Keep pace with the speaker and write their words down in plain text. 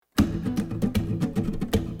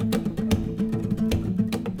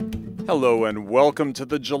Hello and welcome to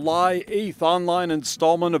the July 8th online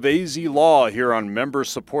installment of AZ Law here on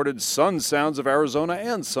member-supported Sun Sounds of Arizona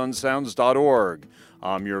and sunsounds.org.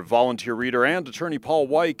 I'm your volunteer reader and attorney Paul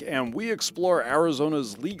Weick, and we explore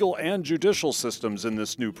Arizona's legal and judicial systems in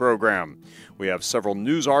this new program. We have several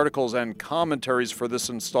news articles and commentaries for this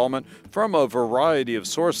installment from a variety of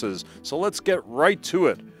sources, so let's get right to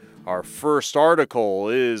it. Our first article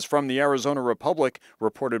is from the Arizona Republic,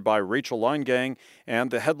 reported by Rachel Leingang,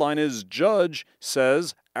 and the headline is Judge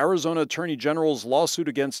Says Arizona Attorney General's Lawsuit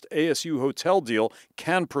Against ASU Hotel Deal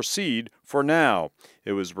Can Proceed for Now.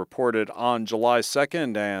 It was reported on July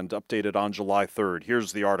 2nd and updated on July 3rd.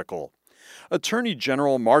 Here's the article. Attorney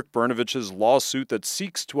General Mark Brnovich's lawsuit that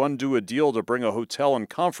seeks to undo a deal to bring a hotel and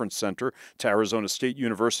conference center to Arizona State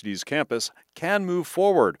University's campus can move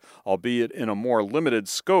forward, albeit in a more limited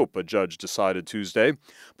scope, a judge decided Tuesday.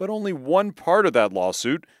 But only one part of that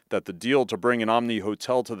lawsuit, that the deal to bring an Omni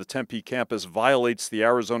hotel to the Tempe campus violates the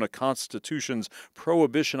Arizona Constitution's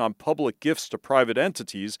prohibition on public gifts to private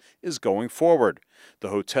entities, is going forward. The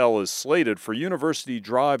hotel is slated for University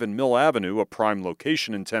Drive and Mill Avenue, a prime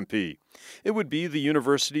location in Tempe. It would be the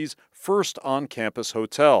university's first on-campus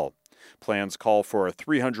hotel. Plans call for a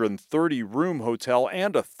 330-room hotel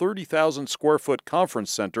and a 30,000-square-foot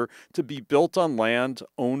conference center to be built on land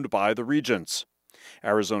owned by the Regents.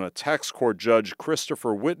 Arizona Tax Court Judge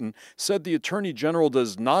Christopher Whitten said the Attorney General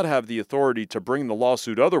does not have the authority to bring the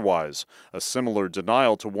lawsuit otherwise, a similar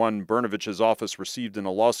denial to one Brnovich's office received in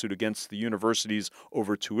a lawsuit against the universities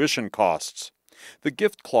over tuition costs. The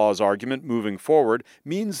gift clause argument moving forward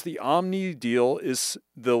means the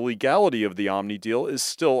legality of the Omni deal is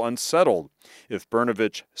still unsettled. If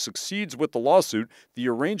Brnovich succeeds with the lawsuit, the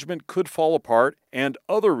arrangement could fall apart and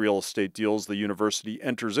other real estate deals the university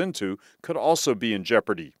enters into could also be in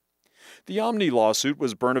jeopardy. The Omni lawsuit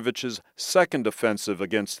was Brnovich's second offensive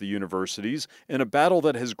against the universities in a battle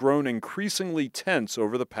that has grown increasingly tense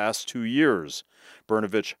over the past 2 years.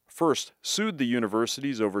 Brnovich first sued the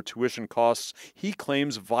universities over tuition costs he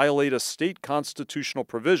claims violate a state constitutional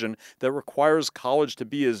provision that requires college to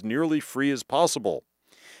be as nearly free as possible.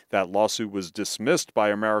 That lawsuit was dismissed by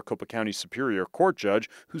a Maricopa County Superior Court judge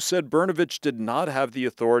who said Brnovich did not have the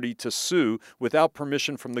authority to sue without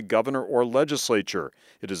permission from the governor or legislature.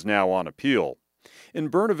 It is now on appeal. In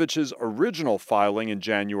Brnovich's original filing in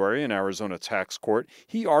January in Arizona Tax Court,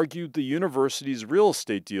 he argued the university's real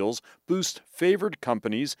estate deals boost favored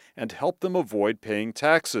companies and help them avoid paying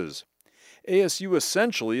taxes. ASU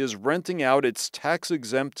essentially is renting out its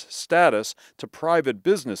tax-exempt status to private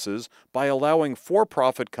businesses by allowing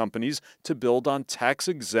for-profit companies to build on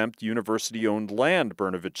tax-exempt university-owned land,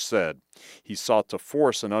 Brnovich said. He sought to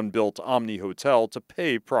force an unbuilt Omni hotel to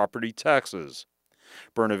pay property taxes.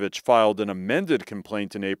 Brnovich filed an amended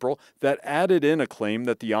complaint in April that added in a claim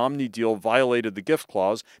that the Omni deal violated the gift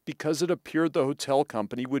clause because it appeared the hotel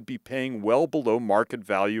company would be paying well below market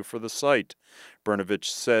value for the site. Brnovich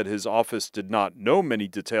said his office did not know many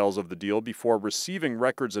details of the deal before receiving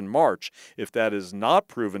records in March. If that is not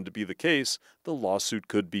proven to be the case, the lawsuit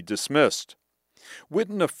could be dismissed.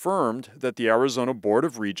 Whitten affirmed that the Arizona Board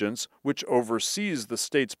of Regents, which oversees the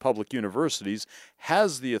state's public universities,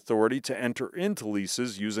 has the authority to enter into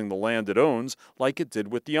leases using the land it owns, like it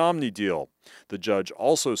did with the Omni deal. The judge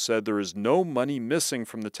also said there is no money missing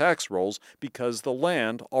from the tax rolls because the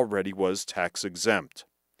land already was tax-exempt.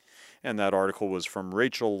 And that article was from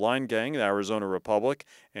Rachel Leingang, the Arizona Republic,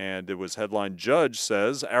 and it was headlined, Judge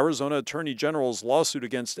Says Arizona Attorney General's Lawsuit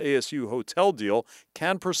Against ASU Hotel Deal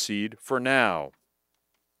Can Proceed for Now.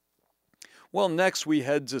 Well, next we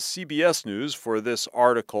head to CBS News for this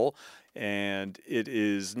article, and it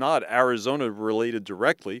is not Arizona related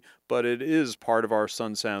directly, but it is part of our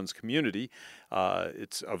Sun Sounds community.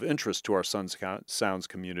 It's of interest to our Sun Sounds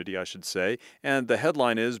community, I should say. And the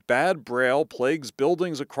headline is, Bad Braille Plagues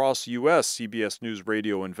Buildings Across U.S., CBS News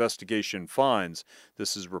Radio Investigation Finds.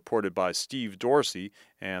 This is reported by Steve Dorsey,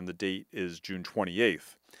 and the date is June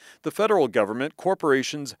 28th. The federal government,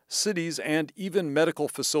 corporations, cities, and even medical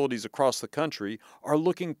facilities across the country are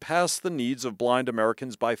looking past the needs of blind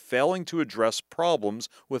Americans by failing to address problems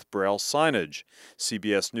with Braille signage.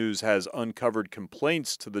 CBS News has uncovered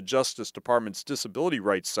complaints to the Justice Department's Disability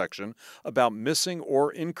Rights section about missing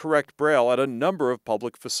or incorrect Braille at a number of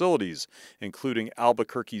public facilities, including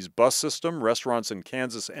Albuquerque's bus system, restaurants in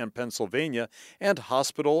Kansas and Pennsylvania, and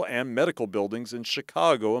hospital and medical buildings in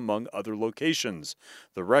Chicago, among other locations.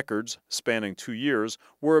 The records, spanning 2 years,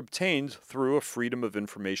 were obtained through a Freedom of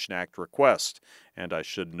Information Act request. And I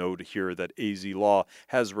should note here that AZ Law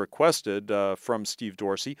has requested from Steve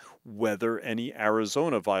Dorsey whether any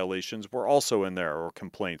Arizona violations were also in there or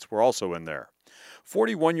complaints were also in there.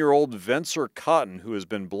 41-year-old Venser Cotton, who has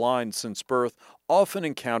been blind since birth, often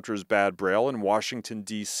encounters bad braille in Washington,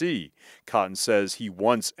 D.C. Cotton says he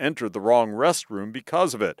once entered the wrong restroom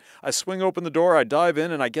because of it. I swing open the door, I dive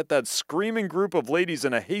in, and I get that screaming group of ladies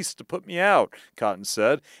in a haste to put me out, Cotton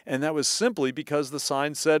said, and that was simply because the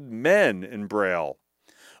sign said men in braille.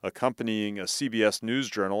 Accompanying a CBS News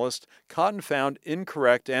journalist, Cotton found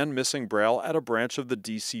incorrect and missing braille at a branch of the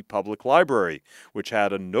D.C. Public Library, which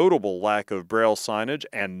had a notable lack of braille signage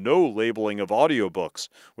and no labeling of audiobooks,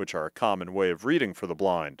 which are a common way of reading for the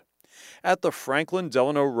blind. At the Franklin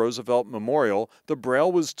Delano Roosevelt Memorial, the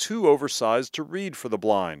braille was too oversized to read for the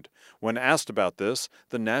blind. When asked about this,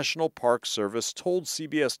 the National Park Service told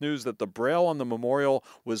CBS News that the braille on the memorial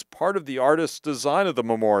was part of the artist's design of the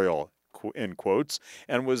memorial, in quotes,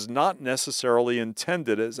 and was not necessarily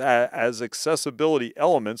intended as accessibility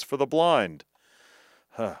elements for the blind.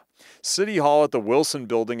 City Hall at the Wilson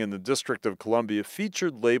Building in the District of Columbia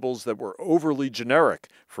featured labels that were overly generic,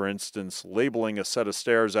 for instance, labeling a set of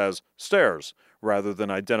stairs as stairs, rather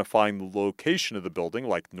than identifying the location of the building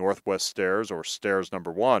like Northwest Stairs or Stairs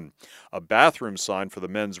Number 1. A bathroom sign for the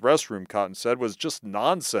men's restroom, Cotton said, was just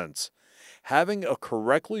nonsense. Having a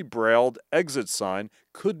correctly brailled exit sign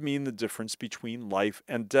could mean the difference between life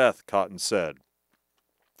and death, Cotton said.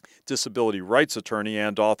 Disability rights attorney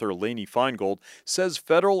and author Lainey Feingold says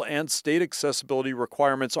federal and state accessibility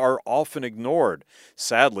requirements are often ignored.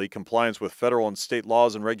 Sadly, compliance with federal and state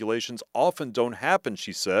laws and regulations often don't happen,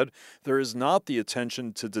 she said. There is not the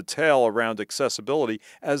attention to detail around accessibility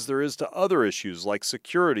as there is to other issues like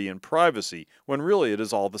security and privacy, when really it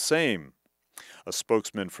is all the same. A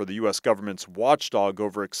spokesman for the U.S. government's watchdog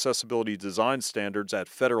over accessibility design standards at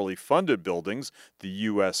federally funded buildings, the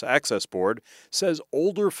U.S. Access Board, says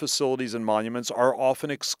older facilities and monuments are often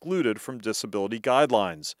excluded from disability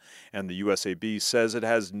guidelines. And the USAB says it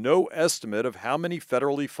has no estimate of how many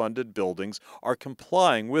federally funded buildings are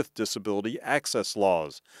complying with disability access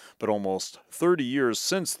laws. But almost 30 years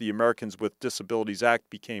since the Americans with Disabilities Act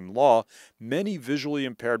became law, many visually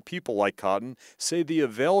impaired people like Cotton say the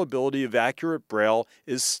availability of accurate braille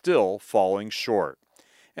is still falling short.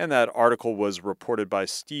 And that article was reported by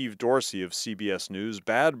Steve Dorsey of CBS News.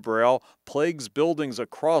 Bad braille plagues buildings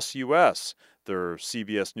across U.S., their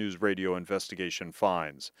CBS News radio investigation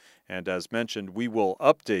finds. And as mentioned, we will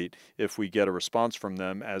update if we get a response from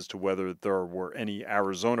them as to whether there were any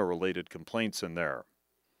Arizona-related complaints in there.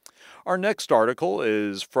 Our next article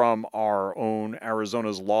is from our own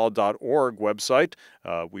ArizonasLaw.org website.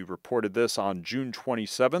 We reported this on June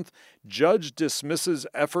 27th. Judge dismisses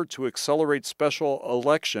effort to accelerate special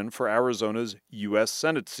election for Arizona's U.S.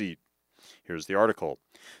 Senate seat. Here's the article.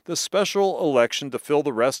 The special election to fill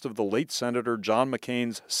the rest of the late Senator John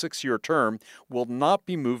McCain's 6-year term will not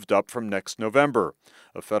be moved up from next November.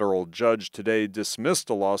 A federal judge today dismissed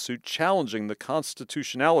a lawsuit challenging the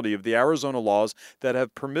constitutionality of the Arizona laws that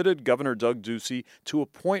have permitted Governor Doug Ducey to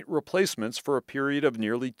appoint replacements for a period of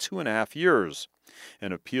nearly 2.5 years.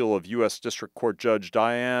 An appeal of U.S. District Court Judge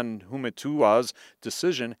Diane Humetua's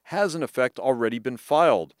decision has in effect already been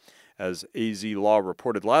filed. As AZ Law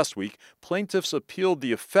reported last week, plaintiffs appealed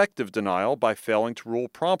the effective denial by failing to rule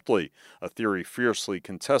promptly, a theory fiercely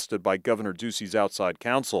contested by Governor Ducey's outside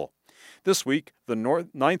counsel. This week, the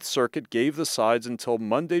Ninth Circuit gave the sides until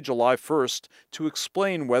Monday, July 1st to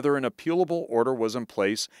explain whether an appealable order was in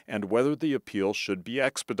place and whether the appeal should be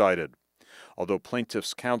expedited. Although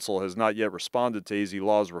plaintiffs' counsel has not yet responded to AZ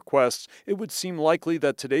Law's requests, it would seem likely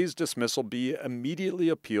that today's dismissal be immediately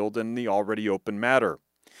appealed in the already open matter.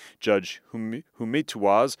 Judge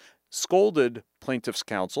Humetuaz scolded plaintiffs'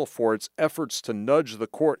 counsel for its efforts to nudge the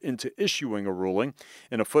court into issuing a ruling.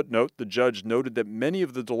 In a footnote, the judge noted that many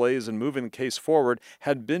of the delays in moving the case forward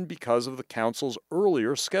had been because of the counsel's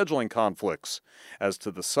earlier scheduling conflicts. As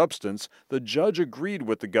to the substance, the judge agreed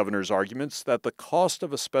with the governor's arguments that the cost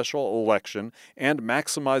of a special election and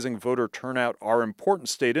maximizing voter turnout are important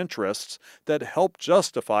state interests that help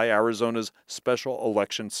justify Arizona's special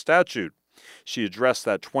election statute. She addressed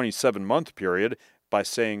that 27-month period by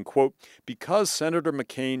saying, quote, because Senator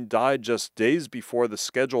McCain died just days before the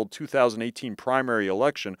scheduled 2018 primary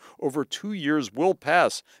election, over 2 years will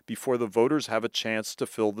pass before the voters have a chance to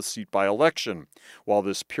fill the seat by election. While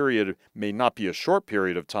this period may not be a short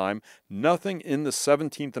period of time, nothing in the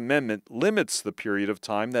 17th Amendment limits the period of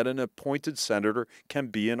time that an appointed senator can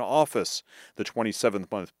be in office. The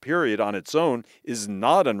 27-month period on its own is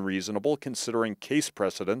not unreasonable considering case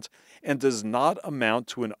precedent and does not amount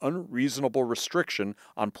to an unreasonable restriction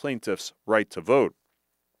on plaintiffs' right to vote.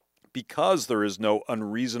 Because there is no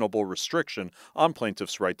unreasonable restriction on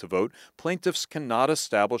plaintiffs' right to vote, plaintiffs cannot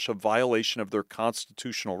establish a violation of their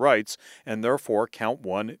constitutional rights, and therefore Count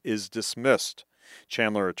 1 is dismissed.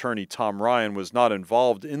 Chandler attorney Tom Ryan was not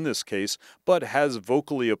involved in this case, but has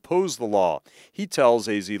vocally opposed the law. He tells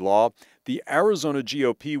AZ Law, "The Arizona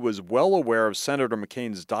GOP was well aware of Senator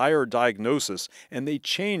McCain's dire diagnosis, and they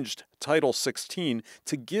changed Title 16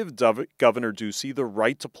 to give Governor Ducey the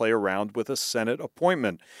right to play around with a Senate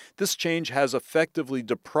appointment. This change has effectively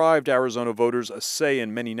deprived Arizona voters a say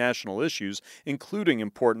in many national issues, including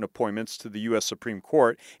important appointments to the U.S. Supreme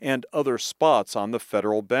Court and other spots on the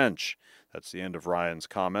federal bench." That's the end of Ryan's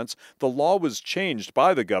comments. The law was changed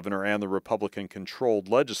by the governor and the Republican-controlled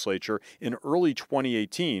legislature in early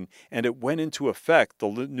 2018, and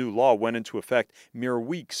the new law went into effect mere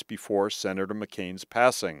weeks before Senator McCain's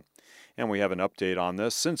passing. And we have an update on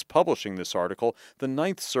this. Since publishing this article, the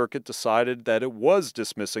Ninth Circuit decided that it was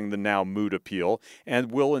dismissing the now moot appeal and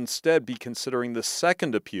will instead be considering the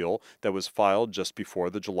second appeal that was filed just before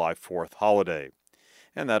the July 4th holiday.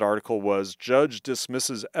 And that article was Judge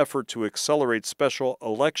Dismisses Effort to Accelerate Special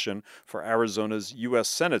Election for Arizona's U.S.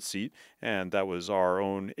 Senate Seat, and that was our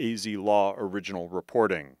own AZ Law original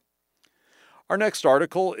reporting. Our next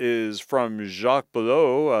article is from Jacques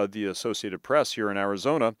Bellaud, the Associated Press here in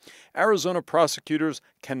Arizona. Arizona prosecutors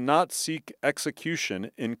cannot seek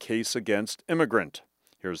execution in case against immigrant.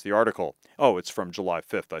 Here's the article. Oh, it's from July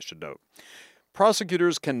 5th, I should note.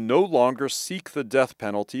 Prosecutors can no longer seek the death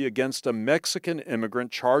penalty against a Mexican immigrant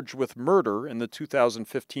charged with murder in the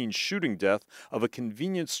 2015 shooting death of a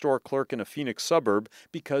convenience store clerk in a Phoenix suburb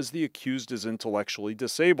because the accused is intellectually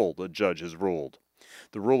disabled, a judge has ruled.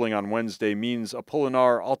 The ruling on Wednesday means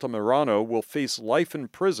Apolinar Altamirano will face life in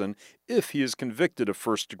prison if he is convicted of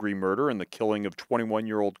first-degree murder in the killing of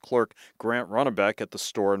 21-year-old clerk Grant Ronnebeck at the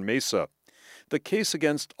store in Mesa. The case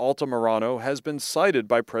against Altamirano has been cited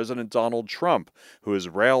by President Donald Trump, who has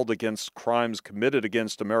railed against crimes committed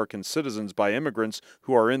against American citizens by immigrants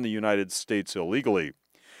who are in the United States illegally.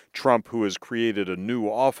 Trump, who has created a new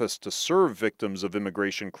office to serve victims of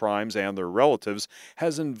immigration crimes and their relatives,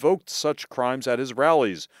 has invoked such crimes at his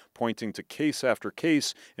rallies, pointing to case after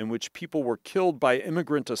case in which people were killed by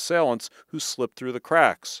immigrant assailants who slipped through the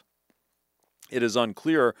cracks. It is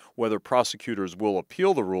unclear whether prosecutors will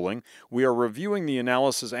appeal the ruling. We are reviewing the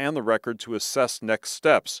analysis and the record to assess next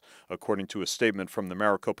steps, according to a statement from the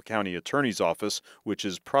Maricopa County Attorney's Office, which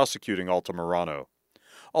is prosecuting Altamirano.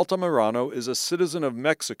 Altamirano is a citizen of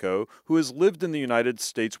Mexico who has lived in the United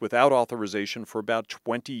States without authorization for about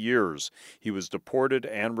 20 years. He was deported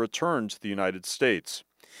and returned to the United States.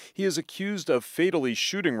 He is accused of fatally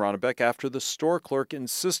shooting Ronnebeck after the store clerk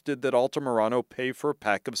insisted that Altamirano pay for a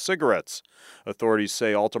pack of cigarettes. Authorities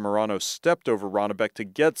say Altamirano stepped over Ronnebeck to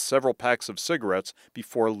get several packs of cigarettes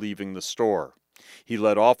before leaving the store. He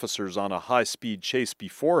led officers on a high-speed chase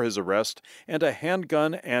before his arrest, and a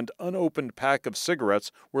handgun and unopened pack of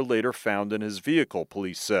cigarettes were later found in his vehicle,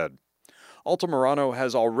 police said. Altamirano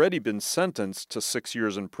has already been sentenced to 6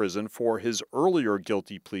 years in prison for his earlier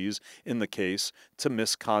guilty pleas in the case to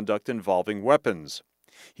misconduct involving weapons.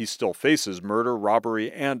 He still faces murder,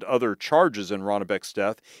 robbery, and other charges in Ronnebeck's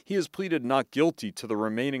death. He has pleaded not guilty to the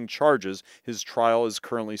remaining charges. His trial is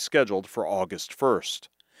currently scheduled for August 1st.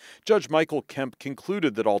 Judge Michael Kemp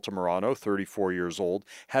concluded that Altamirano, 34 years old,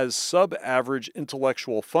 has sub-average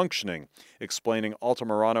intellectual functioning, explaining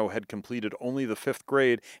Altamirano had completed only the 5th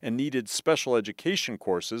grade and needed special education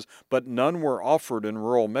courses, but none were offered in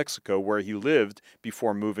rural Mexico where he lived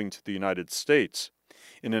before moving to the United States.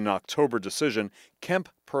 In an October decision, Kemp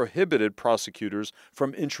prohibited prosecutors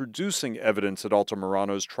from introducing evidence at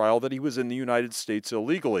Altamirano's trial that he was in the United States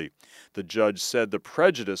illegally. The judge said the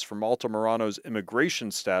prejudice from Altamirano's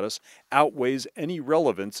immigration status outweighs any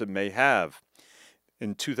relevance it may have.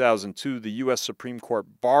 In 2002, the U.S. Supreme Court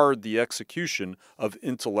barred the execution of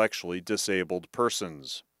intellectually disabled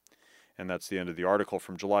persons. And that's the end of the article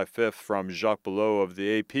from July 5th from Jacques Bellaud of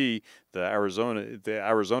the AP, the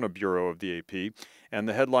Arizona Bureau of the AP. And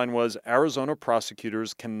the headline was, Arizona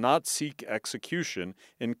prosecutors cannot seek execution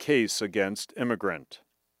in case against immigrant.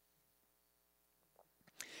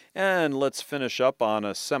 And let's finish up on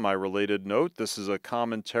a semi-related note. This is a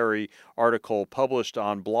commentary article published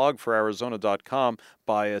on blogforarizona.com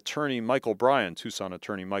by attorney Michael Bryan, Tucson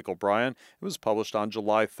attorney Michael Bryan. It was published on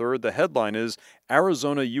July 3rd. The headline is,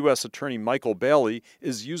 Arizona U.S. Attorney Michael Bailey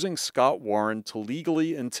is using Scott Warren to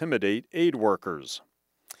legally intimidate aid workers.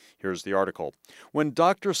 Here's the article. When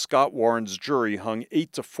Dr. Scott Warren's jury hung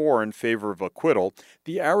 8-4 in favor of acquittal,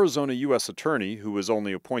 the Arizona U.S. attorney, who was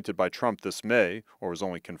only appointed by Trump this May, or was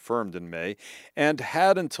only confirmed in May, and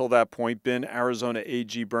had until that point been Arizona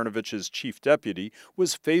AG Brnovich's chief deputy,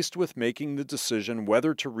 was faced with making the decision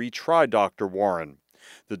whether to retry Dr. Warren.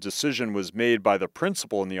 The decision was made by the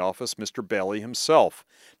principal in the office, Mr. Bailey himself.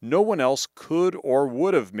 No one else could or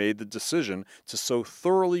would have made the decision to so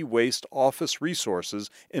thoroughly waste office resources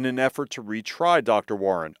in an effort to retry Dr.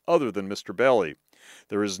 Warren, other than Mr. Bailey.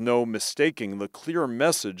 There is no mistaking the clear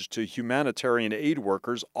message to humanitarian aid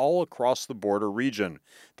workers all across the border region.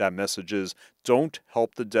 That message is, don't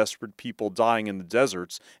help the desperate people dying in the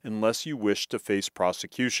deserts unless you wish to face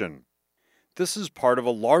prosecution. This is part of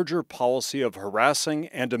a larger policy of harassing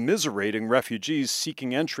and immiserating refugees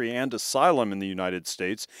seeking entry and asylum in the United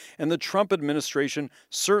States, and the Trump administration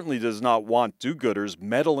certainly does not want do-gooders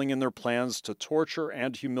meddling in their plans to torture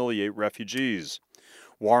and humiliate refugees.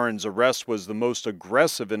 Warren's arrest was the most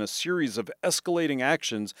aggressive in a series of escalating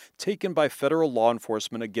actions taken by federal law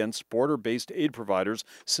enforcement against border-based aid providers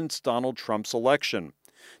since Donald Trump's election.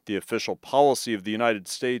 The official policy of the United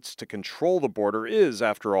States to control the border is,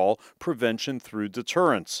 after all, prevention through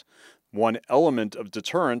deterrence. One element of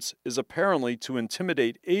deterrence is apparently to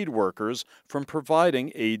intimidate aid workers from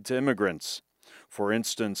providing aid to immigrants. For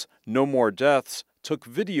instance, No More Deaths took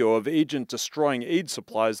video of agents destroying aid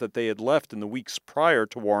supplies that they had left in the weeks prior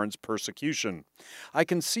to Warren's persecution. I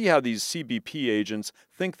can see how these CBP agents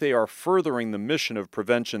think they are furthering the mission of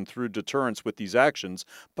prevention through deterrence with these actions,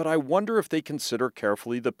 but I wonder if they consider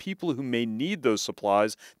carefully the people who may need those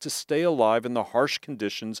supplies to stay alive in the harsh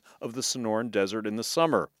conditions of the Sonoran Desert in the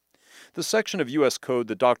summer. The section of U.S. Code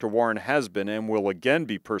that Dr. Warren has been and will again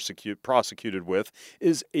be prosecuted with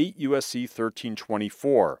is 8 U.S.C.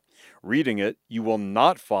 1324. Reading it, you will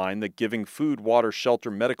not find that giving food, water,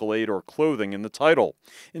 shelter, medical aid, or clothing in the title.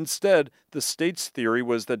 Instead, the state's theory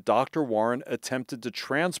was that Dr. Warren attempted to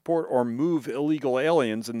transport or move illegal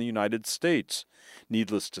aliens in the United States.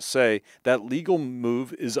 Needless to say, that legal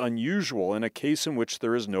move is unusual in a case in which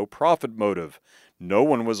there is no profit motive. No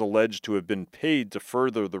one was alleged to have been paid to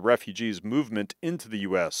further the refugees' movement into the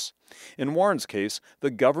U.S. In Warren's case,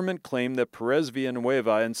 the government claimed that Perez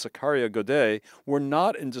Villanueva and Sicaria Godet were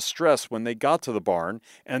not in distress when they got to the barn,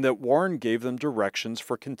 and that Warren gave them directions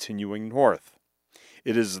for continuing north.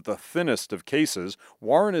 It is the thinnest of cases.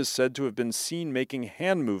 Warren is said to have been seen making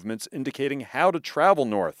hand movements indicating how to travel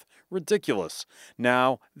north. Ridiculous.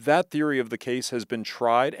 Now, that theory of the case has been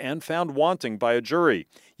tried and found wanting by a jury,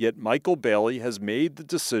 yet Michael Bailey has made the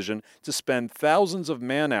decision to spend thousands of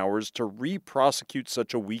man-hours to re-prosecute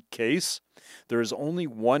such a weak case. There is only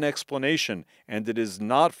one explanation, and it is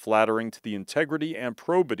not flattering to the integrity and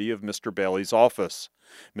probity of Mr. Bailey's office.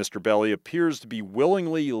 Mr. Bailey appears to be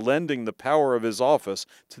willingly lending the power of his office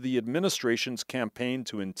to the administration's campaign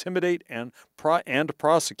to intimidate and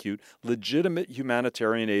prosecute legitimate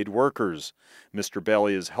humanitarian aid workers. Mr.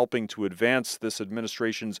 Bailey is helping to advance this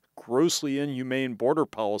administration's grossly inhumane border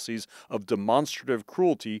policies of demonstrative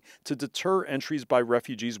cruelty to deter entries by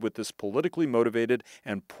refugees with this politically motivated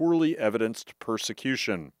and poorly evidenced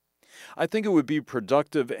persecution. I think it would be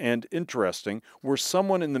productive and interesting were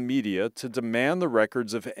someone in the media to demand the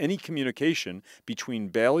records of any communication between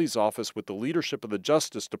Bailey's office with the leadership of the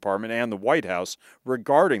Justice Department and the White House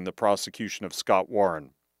regarding the prosecution of Scott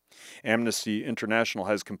Warren. Amnesty International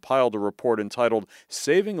has compiled a report entitled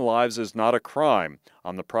 "Saving Lives is Not a Crime"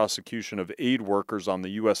 on the prosecution of aid workers on the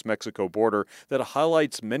U.S.-Mexico border that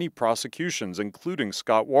highlights many prosecutions, including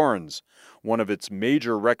Scott Warren's. One of its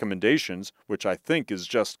major recommendations, which I think is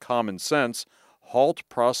just common sense, halt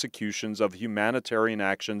prosecutions of humanitarian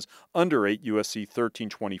actions under 8 U.S.C.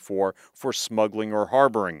 1324 for smuggling or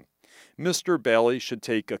harboring. Mr. Bailey should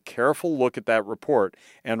take a careful look at that report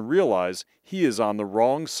and realize he is on the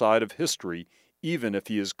wrong side of history, even if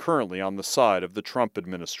he is currently on the side of the Trump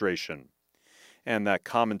administration. And that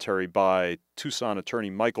commentary by Tucson attorney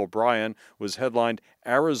Michael Bryan was headlined,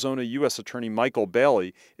 "Arizona U.S. Attorney Michael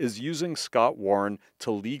Bailey is using Scott Warren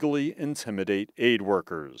to legally intimidate aid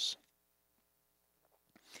workers."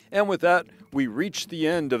 And with that, we reach the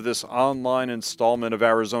end of this online installment of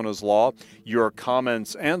Arizona's Law. Your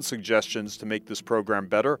comments and suggestions to make this program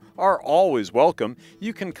better are always welcome.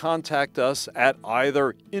 You can contact us at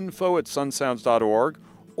either info@sunsounds.org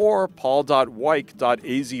or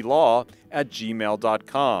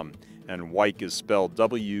paul.weich.azlaw@gmail.com. And Weich is spelled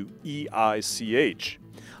W-E-I-C-H.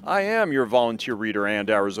 I am your volunteer reader and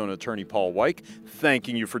Arizona attorney Paul Weich,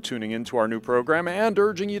 thanking you for tuning in to our new program and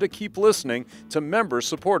urging you to keep listening to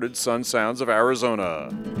member-supported Sun Sounds of Arizona.